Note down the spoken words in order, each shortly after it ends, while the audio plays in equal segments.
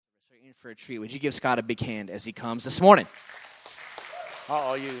in for a treat. Would you give Scott a big hand as he comes this morning?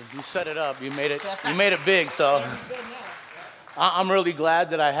 Oh, you set it up. You made it big. So I'm really glad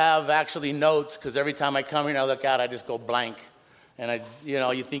that I have actually notes, because every time I come here and I look out, I just go blank. And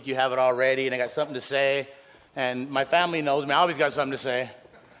you think you have it all ready, and I got something to say. And my family knows me. I always got something to say.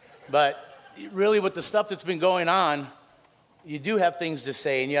 But really, with the stuff that's been going on, you do have things to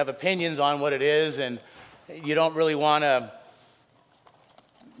say, and you have opinions on what it is, and you don't really want to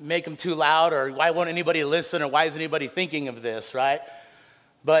make them too loud, or why won't anybody listen, or why is anybody thinking of this, right?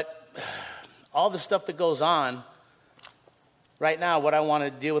 But all the stuff that goes on, right now, what I want to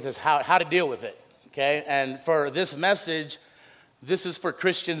deal with is how to deal with it, okay? And for this message, this is for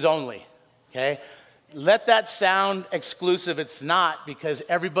Christians only, okay? Let that sound exclusive. It's not, because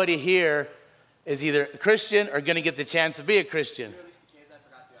everybody here is either a Christian or going to get the chance to be a Christian. Release the kids. I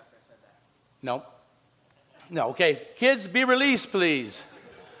forgot to after I said that. No, okay. Kids, be released, please.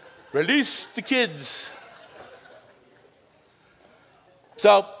 Release the kids.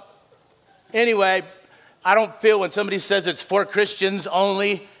 So, anyway, I don't feel when somebody says it's for Christians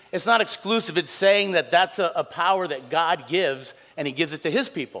only, it's not exclusive. It's saying that that's a power that God gives, and he gives it to his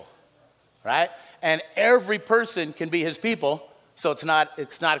people, right? And every person can be his people, so it's not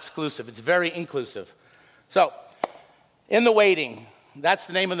exclusive. It's very inclusive. So, in the waiting, that's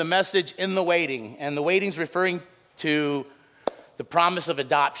the name of the message, in the waiting. And the waiting's referring to the promise of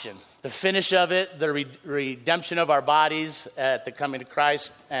adoption, the finish of it, the redemption of our bodies at the coming of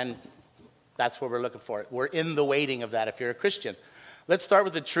Christ, and that's what we're looking for. We're in the waiting of that if you're a Christian. Let's start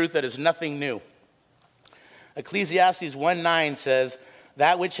with the truth that is nothing new. Ecclesiastes 1:9 says,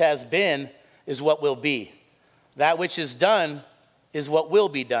 "That which has been is what will be. That which is done is what will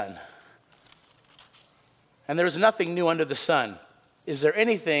be done. And there is nothing new under the sun. Is there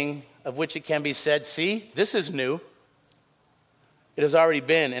anything of which it can be said, see, this is new? It has already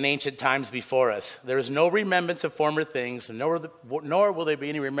been in ancient times before us. There is no remembrance of former things, nor will there be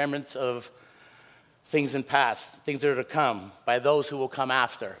any remembrance of things in past, things that are to come by those who will come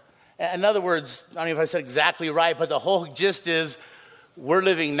after." In other words, I don't know if I said exactly right, but the whole gist is we're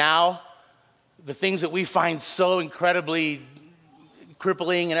living now. The things that we find so incredibly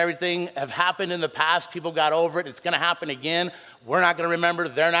crippling and everything have happened in the past. People got over it. It's going to happen again. We're not going to remember.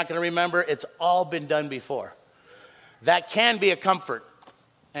 They're not going to remember. It's all been done before. That can be a comfort,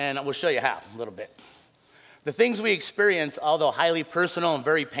 and we'll show you how a little bit. The things we experience, although highly personal and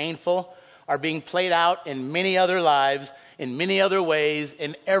very painful, are being played out in many other lives, in many other ways,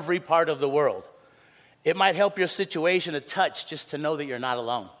 in every part of the world. It might help your situation a touch just to know that you're not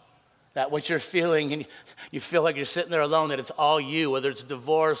alone. That what you're feeling, and you feel like you're sitting there alone, that it's all you, whether it's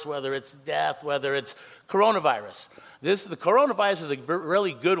divorce, whether it's death, whether it's coronavirus. The coronavirus is a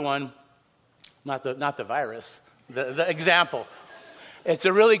really good one, not the virus, the example. It's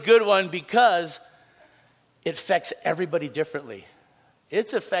a really good one because it affects everybody differently.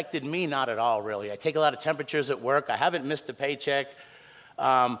 It's affected me not at all, really. I take a lot of temperatures at work. I haven't missed a paycheck.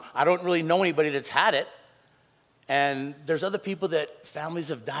 I don't really know anybody that's had it. And there's other people that families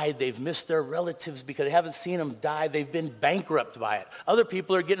have died. They've missed their relatives because they haven't seen them die. They've been bankrupt by it. Other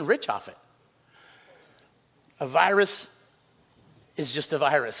people are getting rich off it. A virus is just a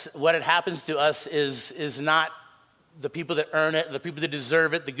virus. What it happens to us is not the people that earn it, the people that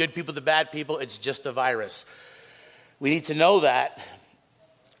deserve it, the good people, the bad people. It's just a virus. We need to know that.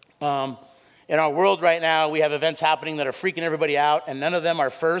 In our world right now, we have events happening that are freaking everybody out, and none of them are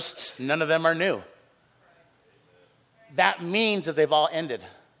firsts, none of them are new. That means that they've all ended,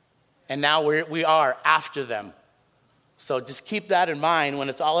 and now we are after them. So just keep that in mind when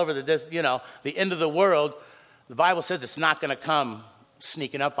it's all over the end of the world. The Bible says it's not going to come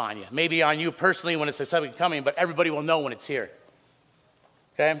sneaking up on you. Maybe on you personally when it's something coming, but everybody will know when it's here.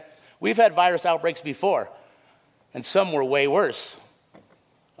 Okay? We've had virus outbreaks before, and some were way worse.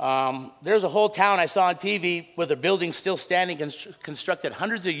 There's a whole town I saw on TV with a building still standing, constructed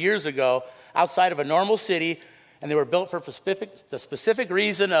hundreds of years ago outside of a normal city, and they were built for the specific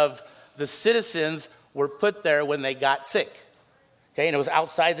reason of the citizens were put there when they got sick. Okay, and it was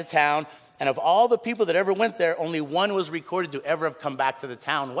outside the town. And of all the people that ever went there, only one was recorded to ever have come back to the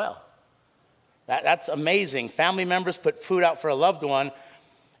town well. That's amazing. Family members put food out for a loved one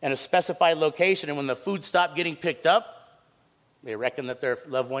in a specified location, and when the food stopped getting picked up, they reckoned that their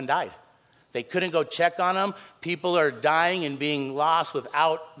loved one died. They couldn't go check on them. People are dying and being lost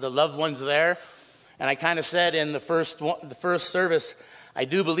without the loved ones there. And I kind of said in the first service, I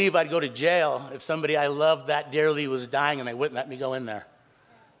do believe I'd go to jail if somebody I loved that dearly was dying and they wouldn't let me go in there.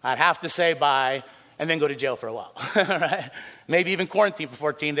 I'd have to say bye and then go to jail for a while. Right? Maybe even quarantine for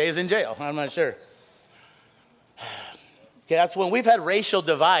 14 days in jail. I'm not sure. Okay, that's when we've had racial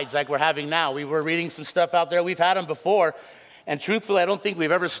divides like we're having now. We were reading some stuff out there. We've had them before. And truthfully, I don't think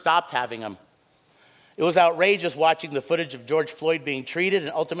we've ever stopped having them. It was outrageous watching the footage of George Floyd being treated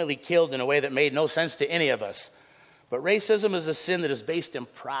and ultimately killed in a way that made no sense to any of us. But racism is a sin that is based in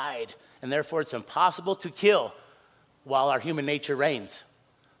pride, and therefore it's impossible to kill while our human nature reigns.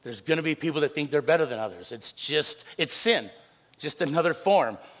 There's going to be people that think they're better than others. It's sin, just another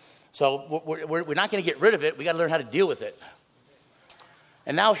form. So we're not going to get rid of it. We got to learn how to deal with it.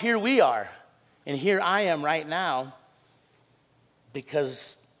 And now here we are, and here I am right now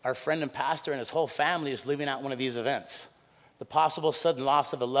because our friend and pastor and his whole family is living out one of these events. The possible sudden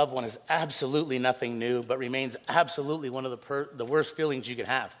loss of a loved one is absolutely nothing new, but remains absolutely one of the worst feelings you can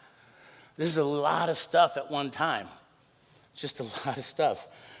have. This is a lot of stuff at one time. Just a lot of stuff.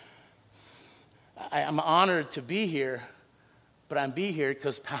 I'm honored to be here, but I'm here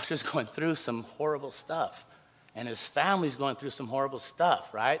because Pastor's going through some horrible stuff, and his family's going through some horrible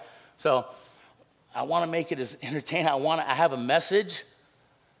stuff, right? So I want to make it as entertaining. I have a message,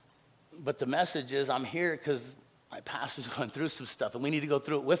 but the message is I'm here because my pastor's going through some stuff, and we need to go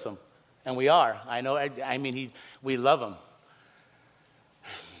through it with him. And we are. I know. We love him.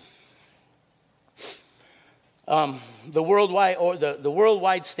 The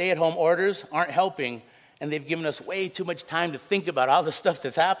worldwide stay-at-home orders aren't helping, and they've given us way too much time to think about all the stuff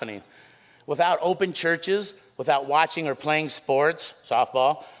that's happening. Without open churches, without watching or playing sports,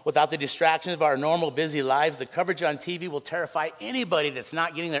 softball, without the distractions of our normal busy lives, the coverage on TV will terrify anybody that's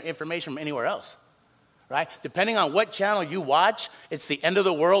not getting their information from anywhere else. Right? Depending on what channel you watch, it's the end of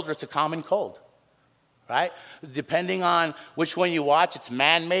the world or it's a common cold. Right? Depending on which one you watch, it's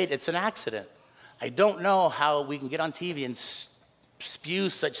man-made, it's an accident. I don't know how we can get on TV and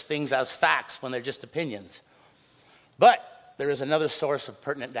spew such things as facts when they're just opinions. But there is another source of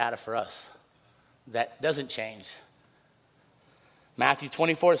pertinent data for us that doesn't change. Matthew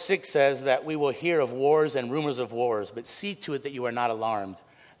 24:6 says that we will hear of wars and rumors of wars, but see to it that you are not alarmed.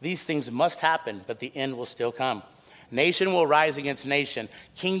 These things must happen, but the end will still come. Nation will rise against nation,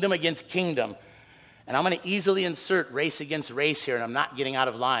 kingdom against kingdom. And I'm going to easily insert race against race here, and I'm not getting out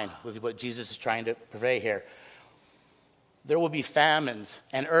of line with what Jesus is trying to convey here. There will be famines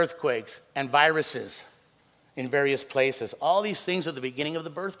and earthquakes and viruses in various places. All these things are the beginning of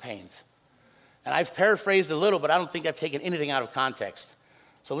the birth pains. And I've paraphrased a little, but I don't think I've taken anything out of context.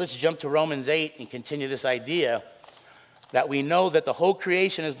 So let's jump to Romans 8 and continue this idea that we know that the whole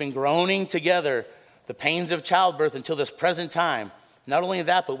creation has been groaning together, the pains of childbirth until this present time. Not only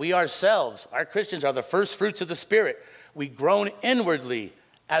that, but we ourselves, our Christians, are the first fruits of the Spirit. We groan inwardly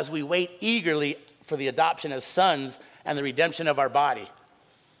as we wait eagerly for the adoption as sons and the redemption of our body.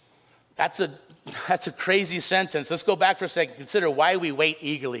 That's a crazy sentence. Let's go back for a second. Consider why we wait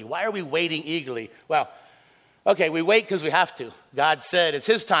eagerly. Why are we waiting eagerly? Well, okay, we wait because we have to. God said it's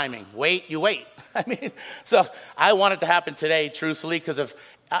his timing. Wait, you wait. So I want it to happen today, truthfully, because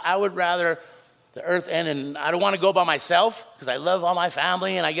I would rather the earth end, and I don't want to go by myself because I love all my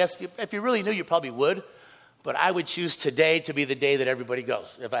family, and I guess if you really knew, you probably would. But I would choose today to be the day that everybody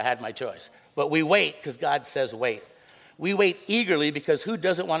goes if I had my choice. But we wait because God says wait. We wait eagerly because who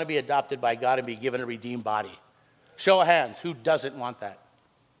doesn't want to be adopted by God and be given a redeemed body? Show of hands, who doesn't want that?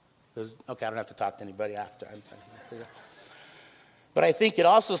 Okay, I don't have to talk to anybody after. But I think it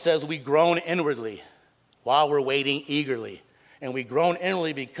also says we groan inwardly while we're waiting eagerly. And we groan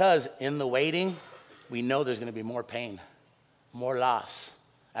inwardly because in the waiting, we know there's going to be more pain, more loss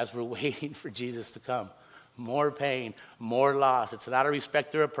as we're waiting for Jesus to come. More pain, more loss. It's not a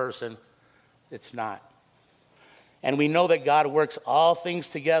respecter of person. It's not. And we know that God works all things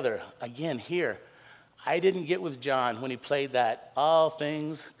together. Again, here, I didn't get with John when he played that, all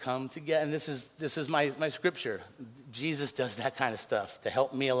things come together. And this is my scripture. Jesus does that kind of stuff to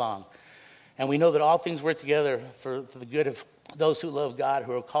help me along. And we know that all things work together for the good of those who love God,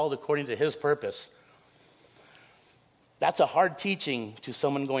 who are called according to his purpose. That's a hard teaching to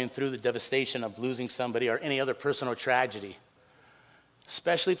someone going through the devastation of losing somebody or any other personal tragedy,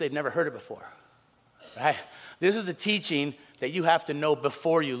 especially if they've never heard it before, right? This is the teaching that you have to know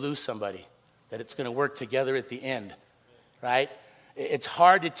before you lose somebody, that it's going to work together at the end, right? It's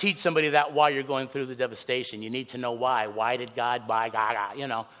hard to teach somebody that while you're going through the devastation. You need to know why. Why did God, why God? You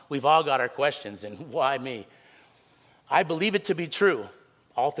know, we've all got our questions, and why me? I believe it to be true.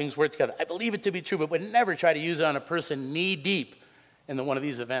 All things work together. I believe it to be true, but would never try to use it on a person knee-deep in one of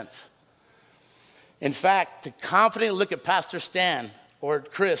these events. In fact, to confidently look at Pastor Stan or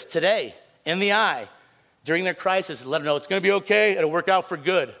Chris today in the eye during their crisis and let them know it's going to be okay, it'll work out for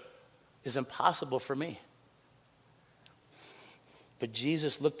good, is impossible for me. But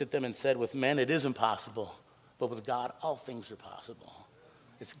Jesus looked at them and said, with men it is impossible, But with God, all things are possible.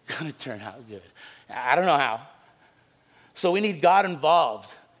 It's going to turn out good. I don't know how. So we need God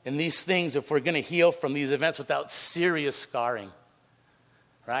involved in these things if we're going to heal from these events without serious scarring,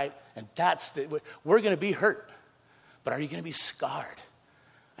 right? And we're going to be hurt, but are you going to be scarred?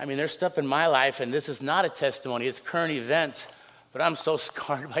 I mean, there's stuff in my life, and this is not a testimony, it's current events, but I'm so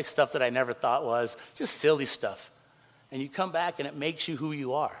scarred by stuff that I never thought was, just silly stuff. And you come back and it makes you who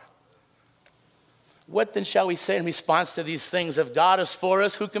you are. What then shall we say in response to these things? If God is for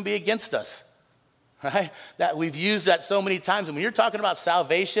us, who can be against us? Right? That we've used that so many times. And when you're talking about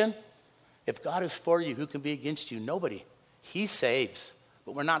salvation, if God is for you, who can be against you? Nobody. He saves.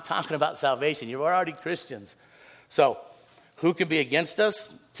 But we're not talking about salvation. You're already Christians. So, who can be against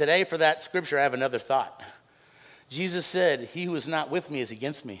us? Today, for that scripture, I have another thought. Jesus said, he who is not with me is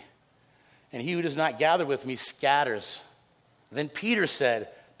against me, and he who does not gather with me scatters. Then Peter said,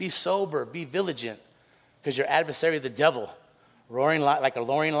 be sober, be vigilant, because your adversary, the devil, roaring like a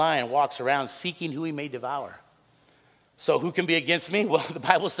roaring lion, walks around seeking who he may devour. So who can be against me? Well, the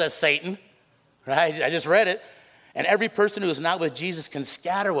Bible says Satan, right? I just read it. And every person who is not with Jesus can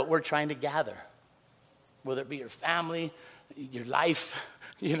scatter what we're trying to gather, whether it be your family, your life,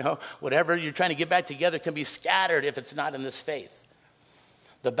 whatever you're trying to get back together can be scattered if it's not in this faith.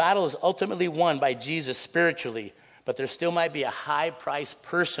 The battle is ultimately won by Jesus spiritually, but there still might be a high price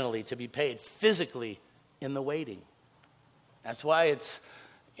personally to be paid physically in the waiting. That's why it's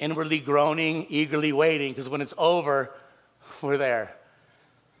inwardly groaning, eagerly waiting, because when it's over, we're there.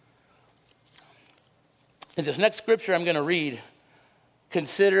 In this next scripture I'm going to read,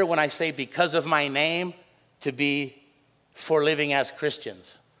 consider when I say because of my name to be for living as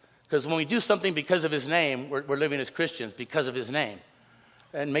Christians. Because when we do something because of his name, we're living as Christians because of his name.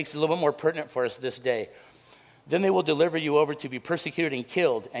 And it makes it a little bit more pertinent for us this day. Then they will deliver you over to be persecuted and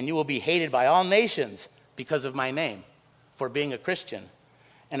killed, and you will be hated by all nations because of my name, for being a Christian.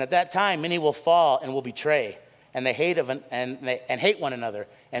 And at that time, many will fall and will betray, and they hate one another.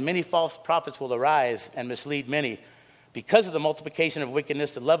 And many false prophets will arise and mislead many. Because of the multiplication of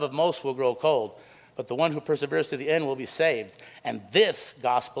wickedness, the love of most will grow cold. But the one who perseveres to the end will be saved. And this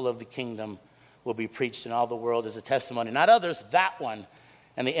gospel of the kingdom will be preached in all the world as a testimony. Not others, that one.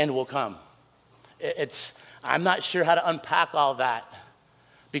 And the end will come. I'm not sure how to unpack all that,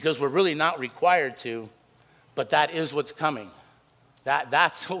 because we're really not required to, but that is what's coming.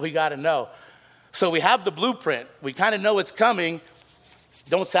 That's what we got to know. So we have the blueprint. We kind of know it's coming.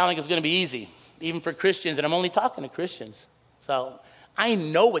 Don't sound like it's going to be easy, even for Christians, and I'm only talking to Christians. So I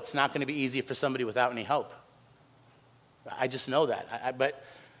know it's not going to be easy for somebody without any hope. I just know that. But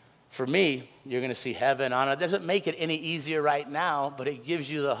for me, you're going to see heaven on it. It doesn't make it any easier right now, but it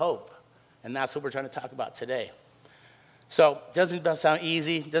gives you the hope. And that's what we're trying to talk about today. So it doesn't sound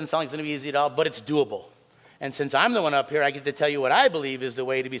easy. It doesn't sound like it's going to be easy at all, but it's doable. And since I'm the one up here, I get to tell you what I believe is the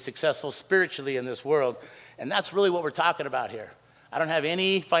way to be successful spiritually in this world. And that's really what we're talking about here. I don't have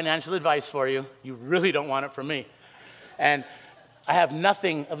any financial advice for you. You really don't want it from me. And I have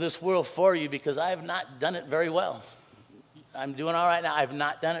nothing of this world for you because I have not done it very well. I'm doing all right now. I've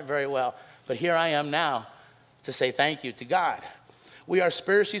not done it very well. But here I am now to say thank you to God. We are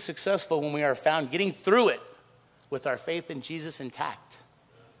spiritually successful when we are found getting through it with our faith in Jesus intact.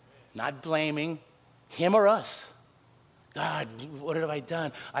 Not blaming him or us. God, what have I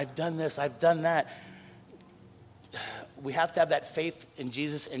done? I've done this, I've done that. We have to have that faith in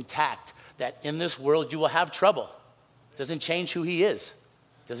Jesus intact, that in this world you will have trouble. Doesn't change who he is.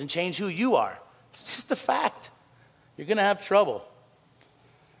 Doesn't change who you are. It's just a fact. You're going to have trouble.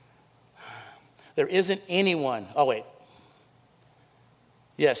 There isn't anyone. Oh, wait.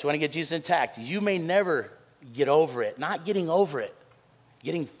 Yes, you want to get Jesus intact. You may never get over it. Not getting over it.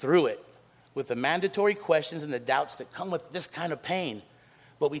 Getting through it with the mandatory questions and the doubts that come with this kind of pain.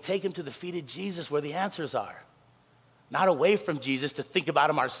 But we take him to the feet of Jesus where the answers are. Not away from Jesus to think about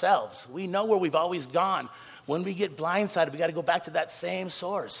him ourselves. We know where we've always gone. When we get blindsided, we got to go back to that same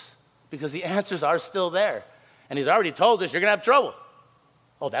source because the answers are still there. And he's already told us you're going to have trouble.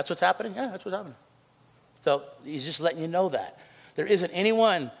 Oh, that's what's happening? Yeah, that's what's happening. So he's just letting you know that. There isn't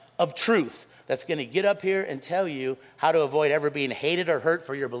anyone of truth that's going to get up here and tell you how to avoid ever being hated or hurt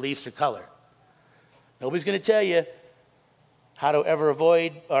for your beliefs or color. Nobody's going to tell you how to ever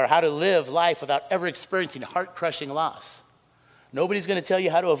avoid or how to live life without ever experiencing heart-crushing loss. Nobody's going to tell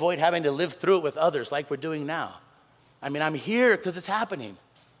you how to avoid having to live through it with others like we're doing now. I mean, I'm here because it's happening.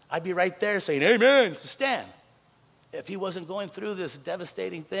 I'd be right there saying, amen, to Stan, if he wasn't going through this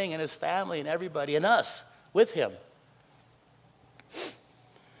devastating thing and his family and everybody and us with him.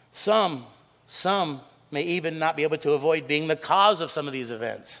 Some may even not be able to avoid being the cause of some of these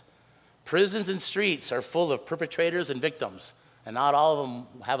events. Prisons and streets are full of perpetrators and victims, and not all of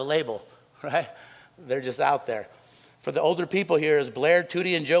them have a label, right? They're just out there. For the older people here, as Blair,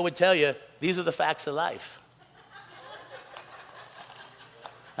 Tootie, and Joe would tell you, these are the facts of life.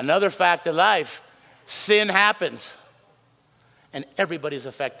 Another fact of life, sin happens, and everybody's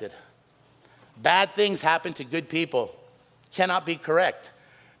affected. Bad things happen to good people. Cannot be correct,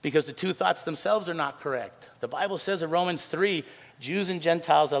 because the two thoughts themselves are not correct. The Bible says in Romans 3, Jews and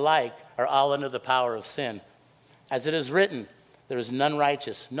Gentiles alike are all under the power of sin. As it is written, there is none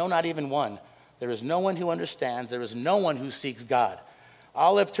righteous, no, not even one. There is no one who understands. There is no one who seeks God.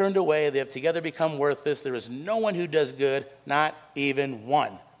 All have turned away. They have together become worthless. There is no one who does good, not even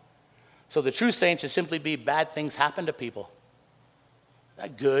one. So the true saint should simply be bad things happen to people.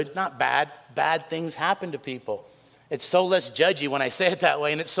 Not good, not bad. Bad things happen to people. It's so less judgy when I say it that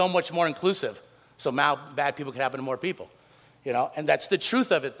way, and it's so much more inclusive. So now bad people can happen to more people. And that's the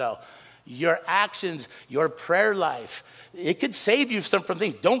truth of it, though. Your actions, your prayer life, it could save you from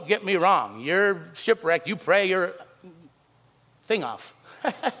things. Don't get me wrong. You're shipwrecked. You pray your thing off.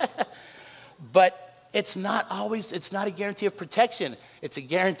 But it's not a guarantee of protection. It's a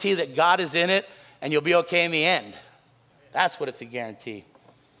guarantee that God is in it and you'll be okay in the end. That's what it's a guarantee.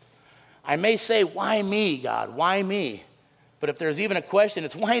 I may say, why me, God? Why me? But if there's even a question,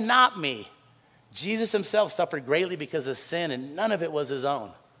 it's why not me? Jesus himself suffered greatly because of sin, and none of it was his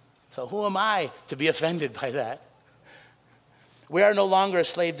own. So who am I to be offended by that? We are no longer a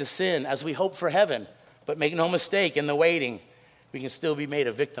slave to sin as we hope for heaven. But make no mistake, in the waiting, we can still be made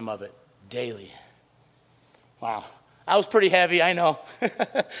a victim of it daily. Wow. That was pretty heavy, I know.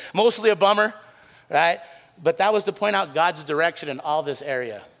 Mostly a bummer, right? But that was to point out God's direction in all this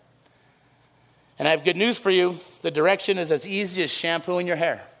area. And I have good news for you. The direction is as easy as shampooing your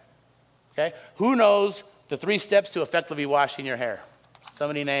hair. Okay? Who knows the 3 steps to effectively washing your hair?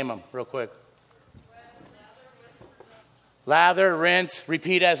 Somebody name them real quick. Lather, rinse,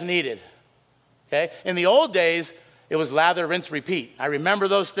 repeat as needed. Okay? In the old days, it was lather, rinse, repeat. I remember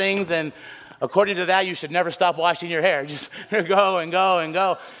those things, and according to that, you should never stop washing your hair. Just go and go and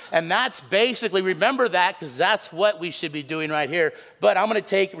go. And that's basically, remember that, because that's what we should be doing right here. But I'm going to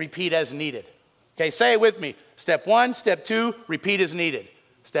take repeat as needed. Okay, say it with me. Step 1, step 2, repeat as needed.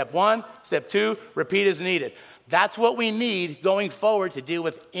 Step 1, step 2, repeat as needed. That's what we need going forward to deal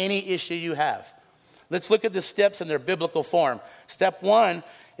with any issue you have. Let's look at the steps in their biblical form. Step 1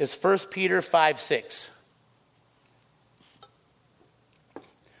 is 1 Peter 5:6.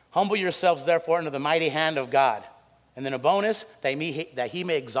 Humble yourselves, therefore, under the mighty hand of God. And then a bonus, that he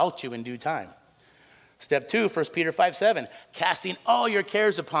may exalt you in due time. Step 2, 1 Peter 5:7. Casting all your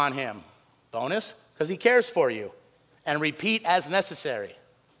cares upon him. Bonus, because he cares for you. And repeat as necessary.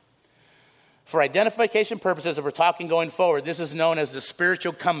 For identification purposes, if we're talking going forward, this is known as the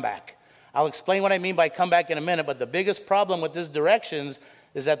spiritual comeback. I'll explain what I mean by comeback in a minute, but the biggest problem with these directions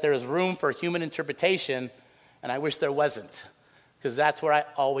is that there is room for human interpretation, and I wish there wasn't, because that's where I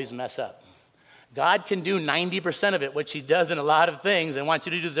always mess up. God can do 90% of it, which he does in a lot of things, and wants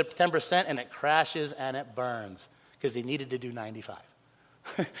you to do the 10%, and it crashes and it burns, because he needed to do 95.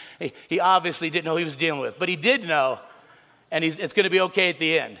 He obviously didn't know what he was dealing with, but he did know, and it's going to be okay at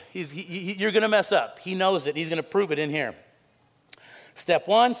the end. You're going to mess up. He knows it. He's going to prove it in here. Step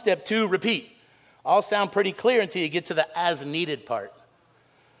 1, step 2, repeat. All sound pretty clear until you get to the as needed part.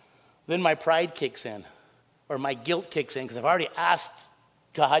 Then my pride kicks in, or my guilt kicks in, because I've already asked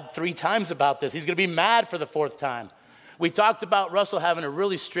God 3 times about this. He's going to be mad for the 4th time. We talked about Russell having a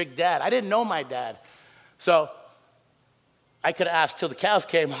really strict dad. I didn't know my dad. So I could have asked till the cows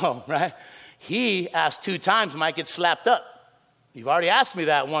came home, right? He asked 2 times, might get slapped up. You've already asked me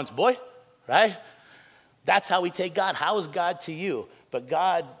that once, boy, right? That's how we take God. How is God to you? But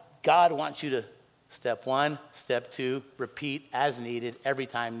God wants you to, step 1, step 2, repeat as needed, every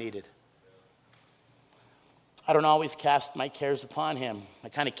time needed. I don't always cast my cares upon him. I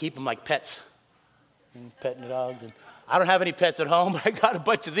kind of keep them like pets. Petting the dog. I don't have any pets at home, but I got a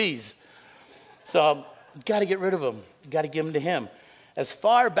bunch of these. So you've got to get rid of them. You've got to give them to him. As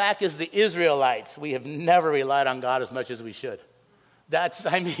far back as the Israelites, we have never relied on God as much as we should. Let's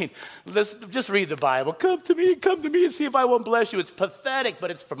just read the Bible. Come to me and see if I won't bless you. It's pathetic,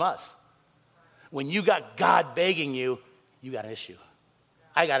 but it's from us. When you got God begging you, you got an issue.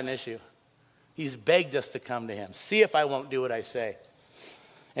 I got an issue. He's begged us to come to him. See if I won't do what I say.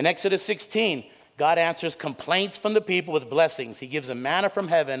 In Exodus 16, God answers complaints from the people with blessings. He gives them manna from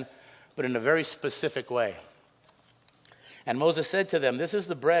heaven, but in a very specific way. And Moses said to them, this is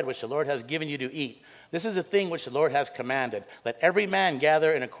the bread which the Lord has given you to eat. This is the thing which the Lord has commanded. Let every man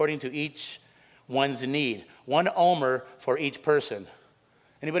gather in according to each one's need. 1 omer for each person.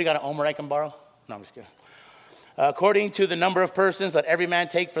 Anybody got an omer I can borrow? No, I'm just kidding. According to the number of persons, let every man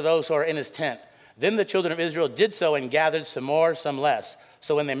take for those who are in his tent. Then the children of Israel did so and gathered some more, some less.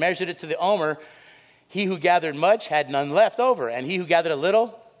 So when they measured it to the omer, he who gathered much had none left over, and he who gathered a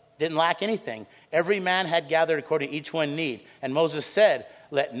little didn't lack anything. Every man had gathered according to each one's need. And Moses said,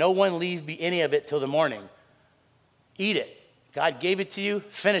 let no one leave be any of it till the morning. Eat it. God gave it to you,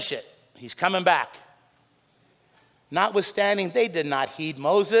 finish it. He's coming back. Notwithstanding, they did not heed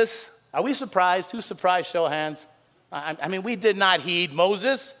Moses. Are we surprised? Who's surprised? Show of hands. I mean, we did not heed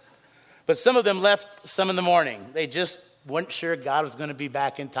Moses. But some of them left some in the morning. They just weren't sure God was going to be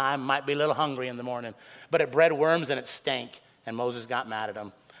back in time. Might be a little hungry in the morning. But it bred worms and it stank. And Moses got mad at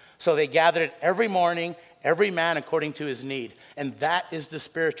them. So they gathered it every morning, every man according to his need. And that is the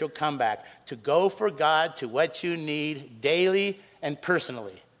spiritual comeback. To go for God to what you need daily and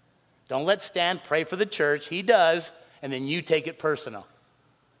personally. Don't let Stan pray for the church. He does. And then you take it personal.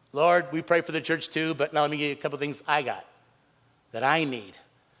 Lord, we pray for the church too, but now let me give you a couple things I got that I need.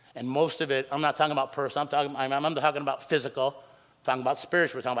 And most of it, I'm not talking about personal. I'm talking about physical. I'm talking about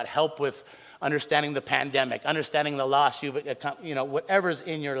spiritual. We're talking about help with understanding the pandemic, understanding the loss whatever's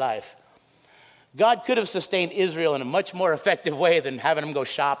in your life. God could have sustained Israel in a much more effective way than having them go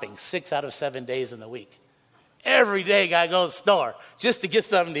shopping 6 out of 7 days in the week. Every day, God goes to the store just to get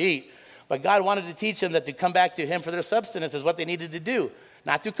something to eat. But God wanted to teach them that to come back to him for their substance is what they needed to do.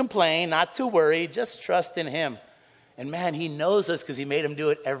 Not to complain, not to worry, just trust in him. And man, he knows us because he made them do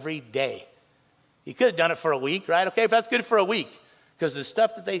it every day. He could have done it for a week, right? Okay, if that's good for a week. Because the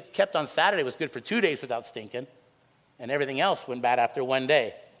stuff that they kept on Saturday was good for 2 days without stinking. And everything else went bad after 1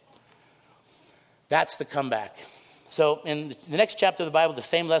 day. That's the comeback. So in the next chapter of the Bible, the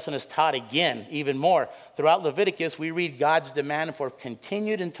same lesson is taught again, even more. Throughout Leviticus, we read God's demand for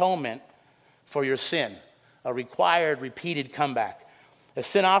continued atonement for your sin. A required, repeated comeback. A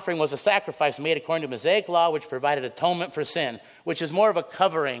sin offering was a sacrifice made according to Mosaic law, which provided atonement for sin, which is more of a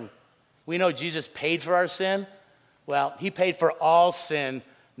covering. We know Jesus paid for our sin. Well, he paid for all sin,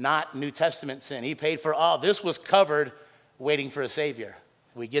 not New Testament sin. He paid for all. This was covered, waiting for a Savior.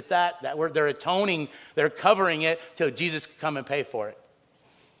 We get that? That word, they're atoning, they're covering it till Jesus could come and pay for it.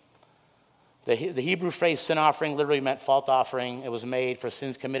 The Hebrew phrase sin offering literally meant fault offering. It was made for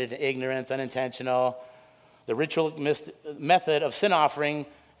sins committed in ignorance, unintentional. The ritual method of sin offering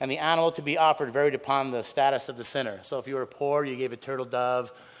and the animal to be offered varied upon the status of the sinner. So if you were poor, you gave a turtle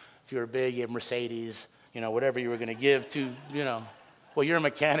dove. If you were big, you gave a Mercedes. Whatever you were going to give to, well, you're a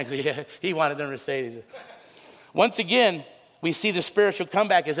mechanic. So he wanted the Mercedes. Once again, we see the spiritual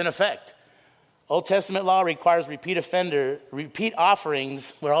comeback is in effect. Old Testament law requires repeat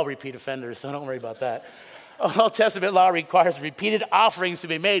offerings. We're all repeat offenders, so don't worry about that. Old Testament law requires repeated offerings to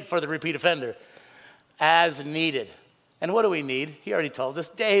be made for the repeat offender as needed. And what do we need? He already told us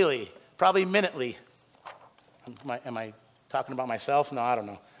daily, probably minutely. Am I talking about myself? No, I don't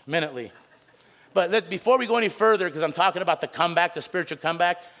know. Minutely. But before we go any further, because I'm talking about the comeback, the spiritual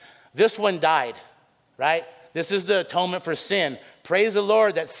comeback, this one died, right? This is the atonement for sin. Praise the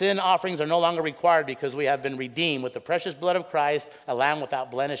Lord that sin offerings are no longer required because we have been redeemed with the precious blood of Christ, a lamb without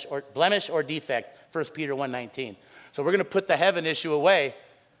blemish or defect, 1 Peter 1:19. So we're going to put the heaven issue away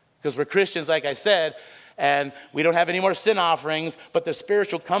because we're Christians, like I said, and we don't have any more sin offerings, but the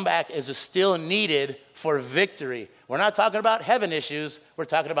spiritual comeback is still needed for victory. We're not talking about heaven issues. We're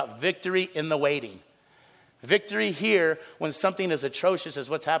talking about victory in the waiting. Victory here when something as atrocious as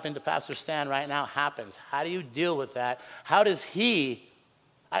what's happening to Pastor Stan right now happens. How do you deal with that? How does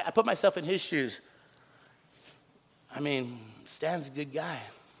I put myself in his shoes. I mean, Stan's a good guy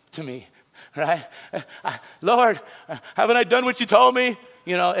to me, right? Lord, haven't I done what you told me?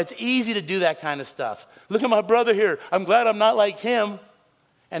 It's easy to do that kind of stuff. Look at my brother here. I'm glad I'm not like him.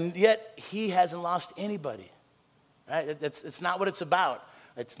 And yet he hasn't lost anybody, right? It's not what it's about.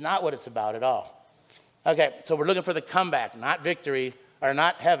 It's not what it's about at all. Okay, so we're looking for the comeback, not victory, or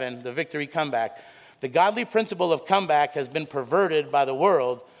not heaven, the victory comeback. The godly principle of comeback has been perverted by the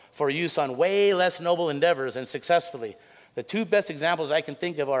world for use on way less noble endeavors and successfully. The two best examples I can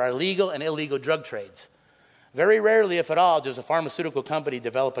think of are our legal and illegal drug trades. Very rarely, if at all, does a pharmaceutical company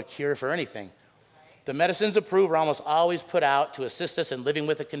develop a cure for anything. The medicines approved are almost always put out to assist us in living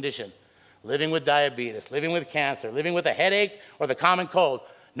with a condition, living with diabetes, living with cancer, living with a headache or the common cold.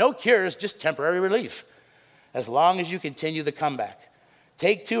 No cures, just temporary relief, as long as you continue the comeback.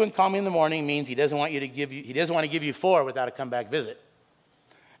 Take 2 and call me in the morning means he doesn't want to give you 4 without a comeback visit.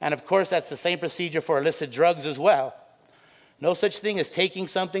 And of course, that's the same procedure for illicit drugs as well. No such thing as taking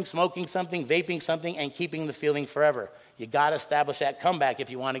something, smoking something, vaping something, and keeping the feeling forever. You got to establish that comeback if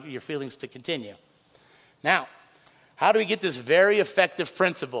you want your feelings to continue. Now, How do we get this very effective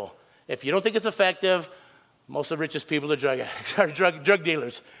principle? If you don't think it's effective, most of the richest people are drug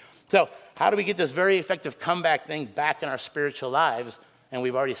dealers. So how do we get this very effective comeback thing back in our spiritual lives? And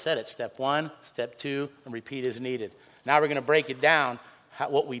we've already said it. Step 1, step 2, and repeat as needed. Now we're going to break it down,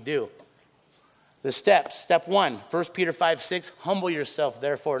 what we do. The steps. Step 1, 1 Peter 5:6, humble yourself,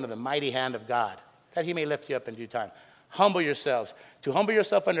 therefore, under the mighty hand of God, that he may lift you up in due time. Humble yourselves. To humble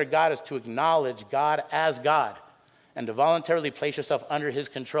yourself under God is to acknowledge God as God and to voluntarily place yourself under his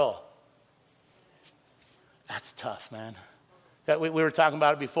control. That's tough, man. We were talking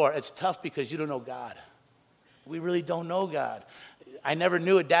about it before. It's tough because you don't know God. We really don't know God. I never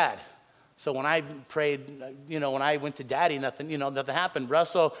knew a dad. So when I prayed, when I went to daddy, nothing happened.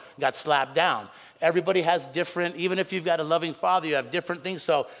 Russell got slapped down. Everybody has different, even if you've got a loving father, you have different things.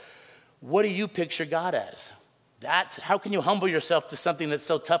 So what do you picture God as? How can you humble yourself to something that's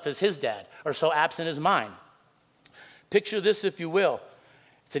so tough as his dad or so absent as mine? Picture this, if you will.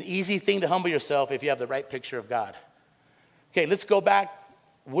 It's an easy thing to humble yourself if you have the right picture of God. Okay, let's go back.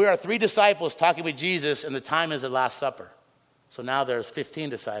 We are 3 disciples talking with Jesus, and the time is the Last Supper. So now there's 15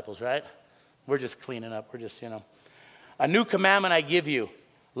 disciples, right? We're just cleaning up. We're just, A new commandment I give you.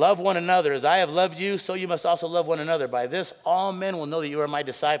 Love one another. As I have loved you, so you must also love one another. By this, all men will know that you are my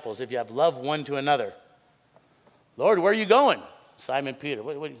disciples, if you have love one to another. Lord, where are you going? Simon Peter.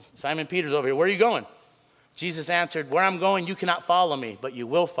 Simon Peter's over here. Where are you going? Jesus answered, where I'm going, you cannot follow me, but you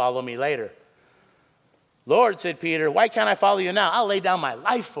will follow me later. Lord, said Peter, why can't I follow you now? I'll lay down my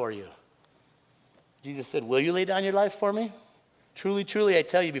life for you. Jesus said, will you lay down your life for me? Truly, truly, I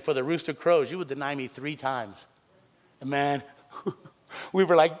tell you, before the rooster crows, you would deny me 3 times. And man, we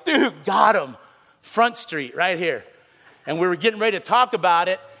were like, dude, got him. Front Street, right here. And we were getting ready to talk about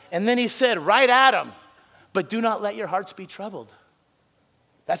it. And then he said, right at him, but do not let your hearts be troubled.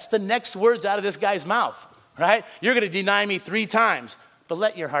 That's the next words out of this guy's mouth, right? You're going to deny me 3 times, but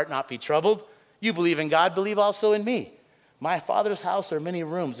let your heart not be troubled. You believe in God, believe also in me. My Father's house are many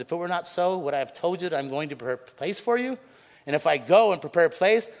rooms. If it were not so, would I have told you that I'm going to prepare a place for you? And if I go and prepare a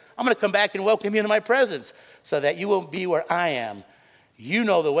place, I'm going to come back and welcome you into my presence so that you won't be where I am. You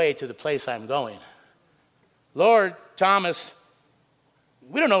know the way to the place I'm going. Lord, Thomas,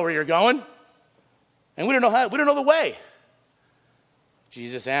 we don't know where you're going. And we don't know the way.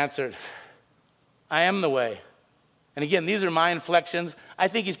 Jesus answered, I am the way. And again, these are my inflections. I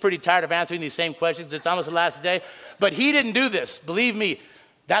think he's pretty tired of answering these same questions. It's almost the last day. But he didn't do this. Believe me,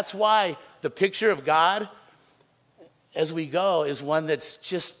 that's why the picture of God as we go is one that's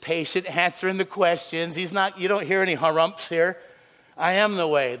just patient, answering the questions. You don't hear any harumps here. I am the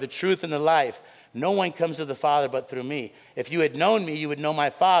way, the truth, and the life. No one comes to the Father but through me. If you had known me, you would know my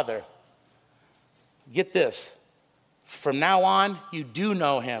Father. Get this. From now on, you do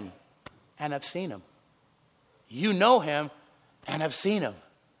know him and have seen him. You know him and have seen him.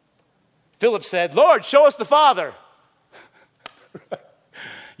 Philip said, Lord, show us the Father.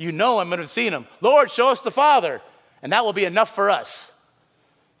 You know him and have seen him. Lord, show us the Father, and that will be enough for us.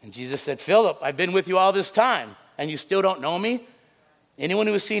 And Jesus said, Philip, I've been with you all this time, and you still don't know me? Anyone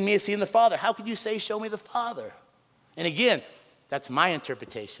who has seen me has seen the Father. How could you say, show me the Father? And again, that's my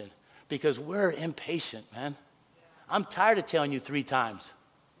interpretation, because we're impatient, man. I'm tired of telling you 3 times.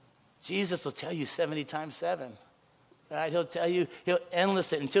 Jesus will tell you 70 times 7. Right? He'll tell you, he'll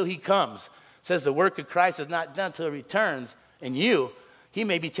endless it until he comes. It says the work of Christ is not done until he returns. And he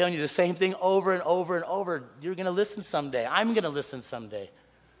may be telling you the same thing over and over and over. You're going to listen someday. I'm going to listen someday.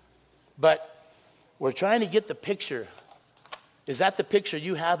 But we're trying to get the picture. Is that the picture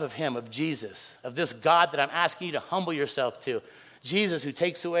you have of him, of Jesus, of this God that I'm asking you to humble yourself to? Jesus who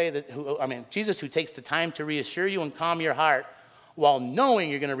takes the time to reassure you and calm your heart while knowing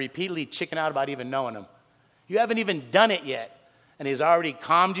you're going to repeatedly chicken out about even knowing him. You haven't even done it yet, and he's already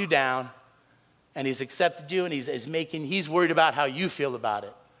calmed you down, and he's accepted you, and he's worried about how you feel about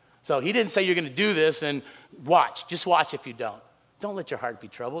it. So he didn't say you're going to do this and just watch if you don't. Don't let your heart be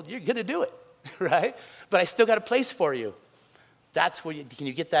troubled. You're going to do it, right? But I still got a place for you. That's where can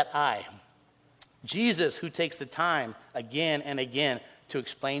you get that eye? Jesus who takes the time again and again to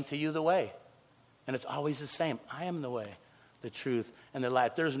explain to you the way. And it's always the same. I am the way, the truth, and the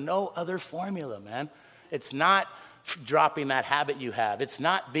life. There's no other formula, man. It's not dropping that habit you have. It's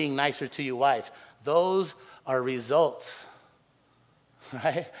not being nicer to your wife. Those are results,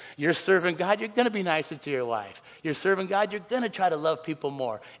 right? You're serving God, you're going to be nicer to your wife. You're serving God, you're going to try to love people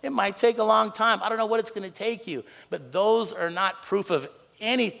more. It might take a long time. I don't know what it's going to take you. But those are not proof of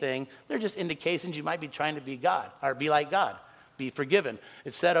anything. They're just indications you might be trying to be God or be like God, be forgiven.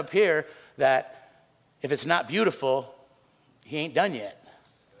 It's said up here that if it's not beautiful, he ain't done yet.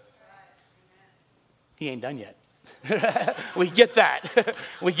 He ain't done yet. We get that.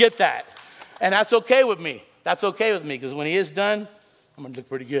 We get that. And that's okay with me. That's okay with me, because when he is done, I'm going to look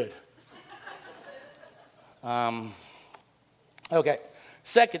pretty good. Okay.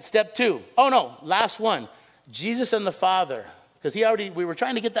 Second, step 2. Oh, no, last one. Jesus and the Father. Because we were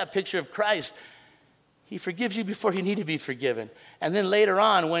trying to get that picture of Christ. He forgives you before you need to be forgiven. And then later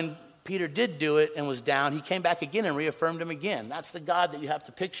on, when Peter did do it and was down, he came back again and reaffirmed him again. That's the God that you have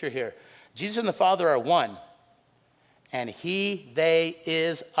to picture here. Jesus and the Father are one. And he, they,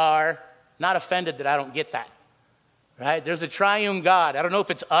 is, are. Not offended that I don't get that. Right? There's a triune God. I don't know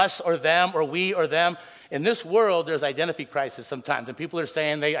if it's us or them or we or them. In this world, there's identity crisis sometimes. And people are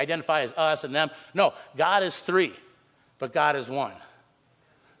saying they identify as us and them. No, God is 3, but God is 1.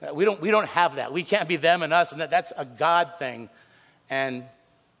 We don't have that. We can't be them and us, and that's a God thing. And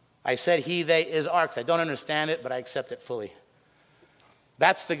I said he, they, is, are, because I don't understand it, but I accept it fully.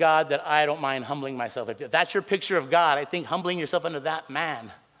 That's the God that I don't mind humbling myself. If that's your picture of God, I think humbling yourself under that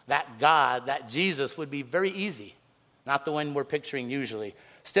man, that God, that Jesus would be very easy. Not the one we're picturing usually.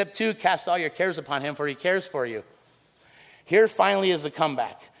 Step 2, cast all your cares upon him, for he cares for you. Here finally is the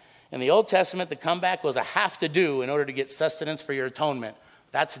comeback. In the Old Testament, the comeback was a have to do in order to get sustenance for your atonement.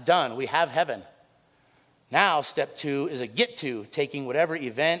 That's done. We have heaven. Now, step 2 is a get to, taking whatever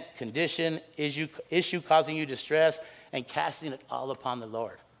event, condition, issue causing you distress, and casting it all upon the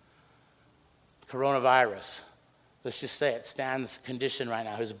Lord. Coronavirus. Let's just say it. Stan's condition right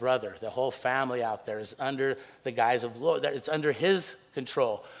now, his brother, the whole family out there is under the guise of Lord. It's under his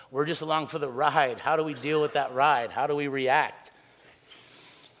control. We're just along for the ride. How do we deal with that ride? How do we react?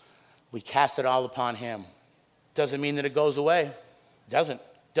 We cast it all upon him. Doesn't mean that it goes away. Doesn't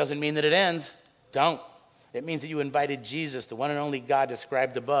mean that it ends. Don't. It means that you invited Jesus, the one and only God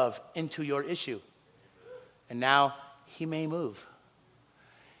described above, into your issue. And now he may move.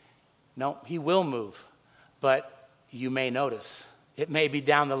 No, he will move. But you may notice. It may be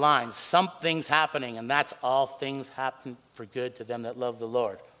down the line. Something's happening, and that's all things happen for good to them that love the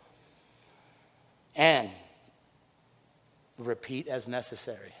Lord. And repeat as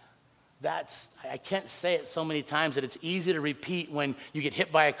necessary. I can't say it so many times that it's easy to repeat when you get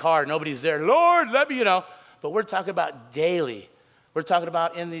hit by a car, nobody's there. Lord, let me, But we're talking about daily. We're talking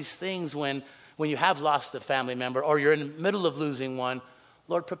about in these things when you have lost a family member or you're in the middle of losing one.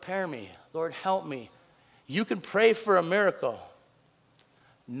 Lord, prepare me. Lord, help me. You can pray for a miracle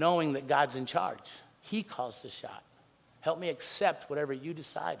knowing that God's in charge. He calls the shot. Help me accept whatever you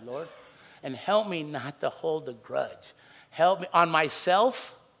decide, Lord. And help me not to hold a grudge. Help me on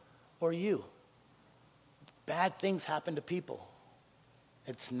myself or you. Bad things happen to people.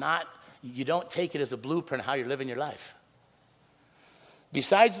 You don't take it as a blueprint of how you're living your life.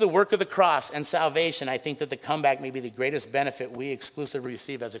 Besides the work of the cross and salvation, I think that the comeback may be the greatest benefit we exclusively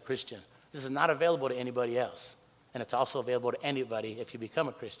receive as a Christian. This is not available to anybody else. And it's also available to anybody if you become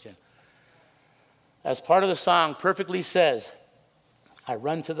a Christian. As part of the song perfectly says, I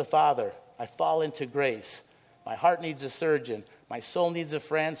run to the Father. I fall into grace. My heart needs a surgeon. My soul needs a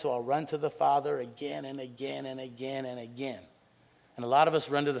friend, so I'll run to the Father again and again and again and again. And a lot of us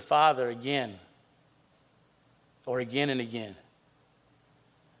run to the Father again or again and again.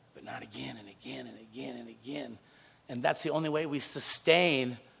 But not again and again and again and again. And that's the only way we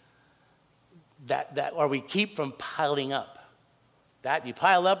sustain that or we keep from piling up. That you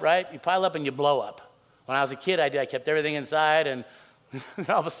pile up, right? You pile up and you blow up. When I was a kid, I kept everything inside, and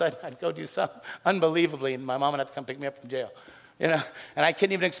all of a sudden I'd go do something unbelievably, and my mom would have to come pick me up from jail. And I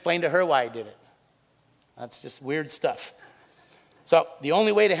couldn't even explain to her why I did it. That's just weird stuff. So the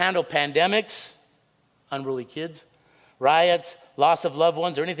only way to handle pandemics, unruly kids, riots, loss of loved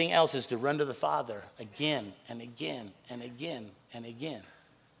ones, or anything else is to run to the Father again and again and again and again.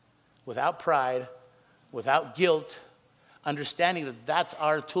 Without pride, without guilt, understanding that that's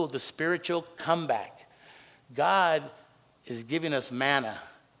our tool, the spiritual comeback. God is giving us manna.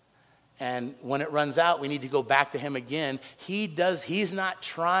 And when it runs out, we need to go back to him again. He's not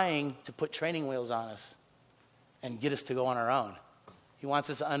trying to put training wheels on us and get us to go on our own. He wants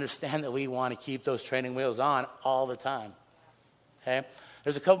us to understand that we want to keep those training wheels on all the time. Okay?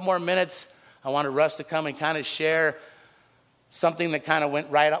 There's a couple more minutes. I wanted Russ to come and kind of share something that kind of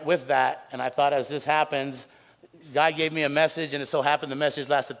went right up with that. And I thought as this happens, God gave me a message, and it so happened the message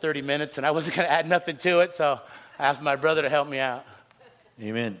lasted 30 minutes, and I wasn't going to add nothing to it, so I asked my brother to help me out.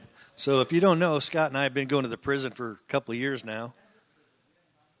 Amen. So if you don't know, Scott and I have been going to the prison for a couple of years now.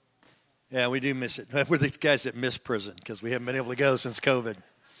 Yeah, we do miss it. We're the guys that miss prison because we haven't been able to go since COVID.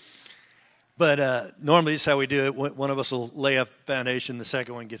 But normally this is how we do it. One of us will lay a foundation. The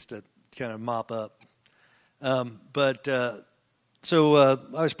second one gets to kind of mop up. But So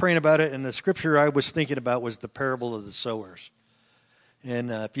I was praying about it, and the scripture I was thinking about was the parable of the sowers.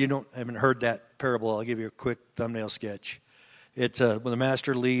 And if you haven't heard that parable, I'll give you a quick thumbnail sketch. It's when the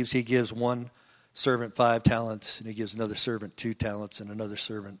master leaves, he gives one servant 5 talents, and he gives another servant 2 talents, and another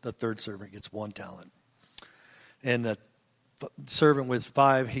servant, the third servant, gets 1 talent. And the servant with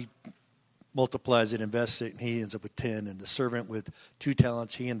 5, he multiplies it, invests it, and he ends up with 10. And the servant with 2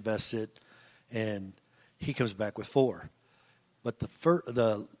 talents, he invests it, and he comes back with 4. But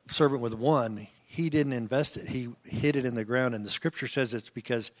the servant with 1, he didn't invest it. He hid it in the ground. And the scripture says it's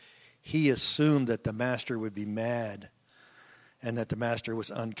because he assumed that the master would be mad and that the master was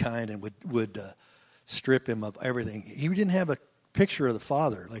unkind and would strip him of everything. He didn't have a picture of the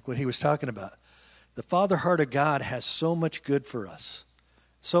Father, like what he was talking about. The Father heart of God has so much good for us,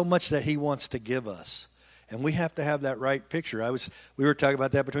 so much that he wants to give us. And we have to have that right picture. We were talking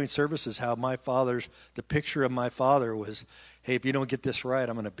about that between services, how the picture of my Father was, hey, if you don't get this right,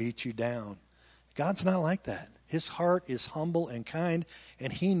 I'm going to beat you down. God's not like that. His heart is humble and kind,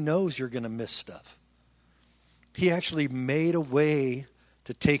 and he knows you're going to miss stuff. He actually made a way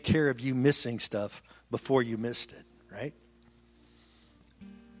to take care of you missing stuff before you missed it, right?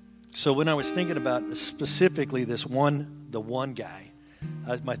 So when I was thinking about specifically the one guy,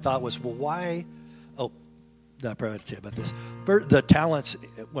 my thought was, well, why? Oh, no, I probably have to tell you about this. The talents,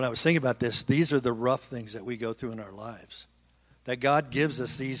 when I was thinking about this, these are the rough things that we go through in our lives. That God gives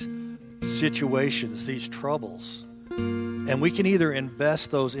us these situations, these troubles. And we can either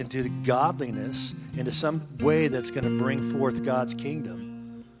invest those into godliness, into some way that's going to bring forth God's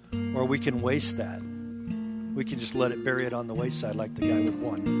kingdom, or we can waste that. We can just bury it on the wayside like the guy with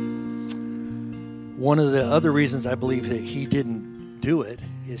 1. One of the other reasons I believe that he didn't do it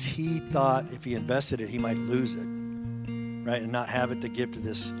is he thought if he invested it, he might lose it, right, and not have it to give to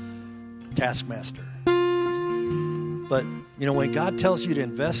this taskmaster. But, when God tells you to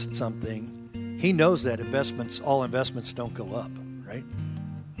invest something, he knows that all investments don't go up, right?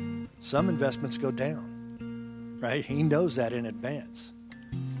 Some investments go down, right? He knows that in advance.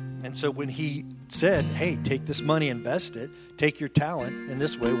 And so when he said, hey, take this money, invest it, take your talent in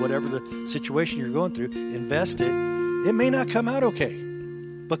this way, whatever the situation you're going through, invest it, it may not come out okay,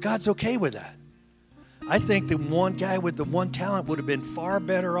 but God's okay with that. I think the one guy with the 1 talent would have been far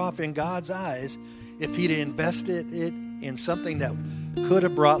better off in God's eyes if he'd invested it in something that could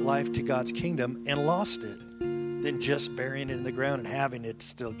have brought life to God's kingdom and lost it than just burying it in the ground and having it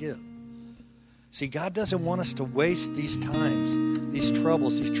still give. See, God doesn't want us to waste these times, these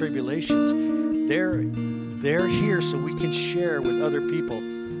troubles, these tribulations. They're here so we can share with other people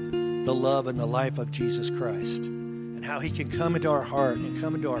the love and the life of Jesus Christ and how he can come into our heart and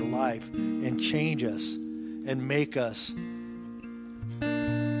come into our life and change us and make us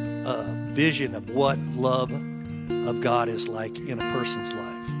a vision of what love of God is like in a person's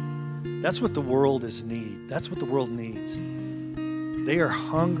life. That's what the world need. That's what the world needs. They are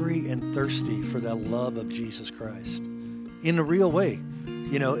hungry and thirsty for that love of Jesus Christ in a real way.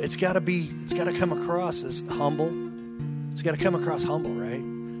 It's got to come across as humble. It's got to come across humble, right?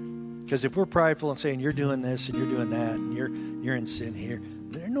 Because if we're prideful and saying you're doing this and you're doing that and you're in sin here,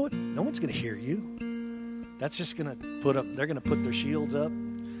 no one's going to hear you. That's just going to they're going to put their shields up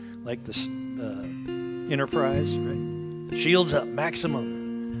like this Enterprise, right? Shields up,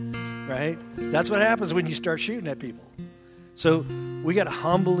 maximum, right? That's what happens when you start shooting at people. So we got to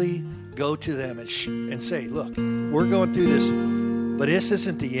humbly go to them and say, look, we're going through this, but this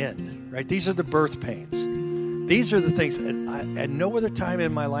isn't the end, right? These are the birth pains. These are the things. At no other time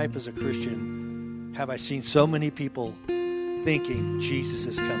in my life as a Christian have I seen so many people thinking Jesus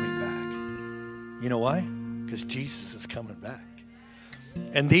is coming back. You know why? Because Jesus is coming back.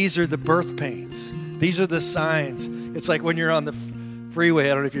 And these are the birth pains. These are the signs. It's like when you're on the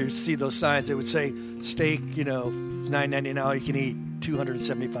freeway. I don't know if you see those signs. It would say steak, $9.99 all you can eat,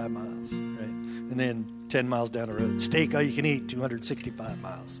 275 miles, right? And then 10 miles down the road, steak all you can eat, 265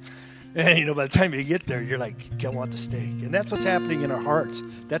 miles. And by the time you get there, you're like, I want the steak. And that's what's happening in our hearts.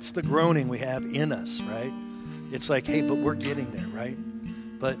 That's the groaning we have in us, right? It's like, hey, but we're getting there, right?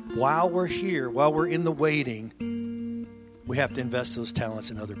 But while we're here, while we're in the waiting, we have to invest those talents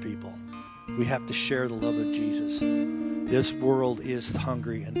in other people. We have to share the love of Jesus. This world is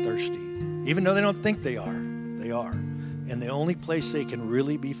hungry and thirsty. Even though they don't think they are, they are. And the only place they can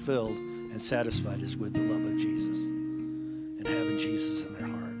really be filled and satisfied is with the love of Jesus and having Jesus in their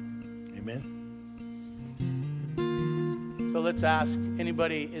heart. Amen? So let's ask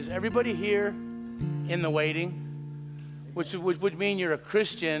is everybody here in the waiting? Which would mean you're a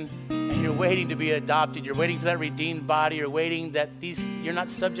Christian and you're waiting to be adopted. You're waiting for that redeemed body. You're waiting that you're not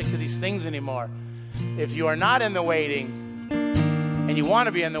subject to these things anymore. If you are not in the waiting, and you want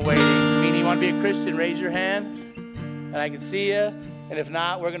to be in the waiting, meaning you want to be a Christian, raise your hand, and I can see you. And if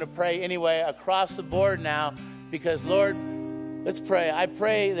not, we're going to pray anyway across the board now, because, Lord, let's pray. I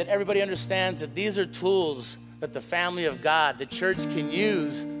pray that everybody understands that these are tools that the family of God, the church, can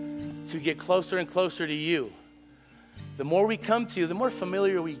use to get closer and closer to you. The more we come to you, the more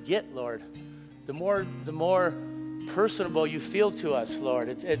familiar we get, Lord. The more personable you feel to us, Lord.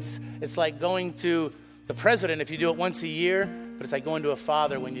 It's like going to the president if you do it once a year, but it's like going to a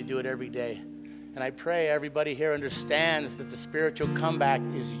father when you do it every day. And I pray everybody here understands that the spiritual comeback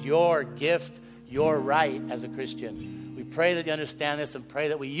is your gift, your right as a Christian. We pray that you understand this and pray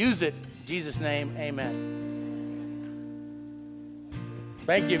that we use it. In Jesus' name, amen.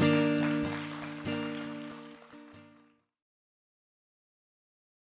 Thank you.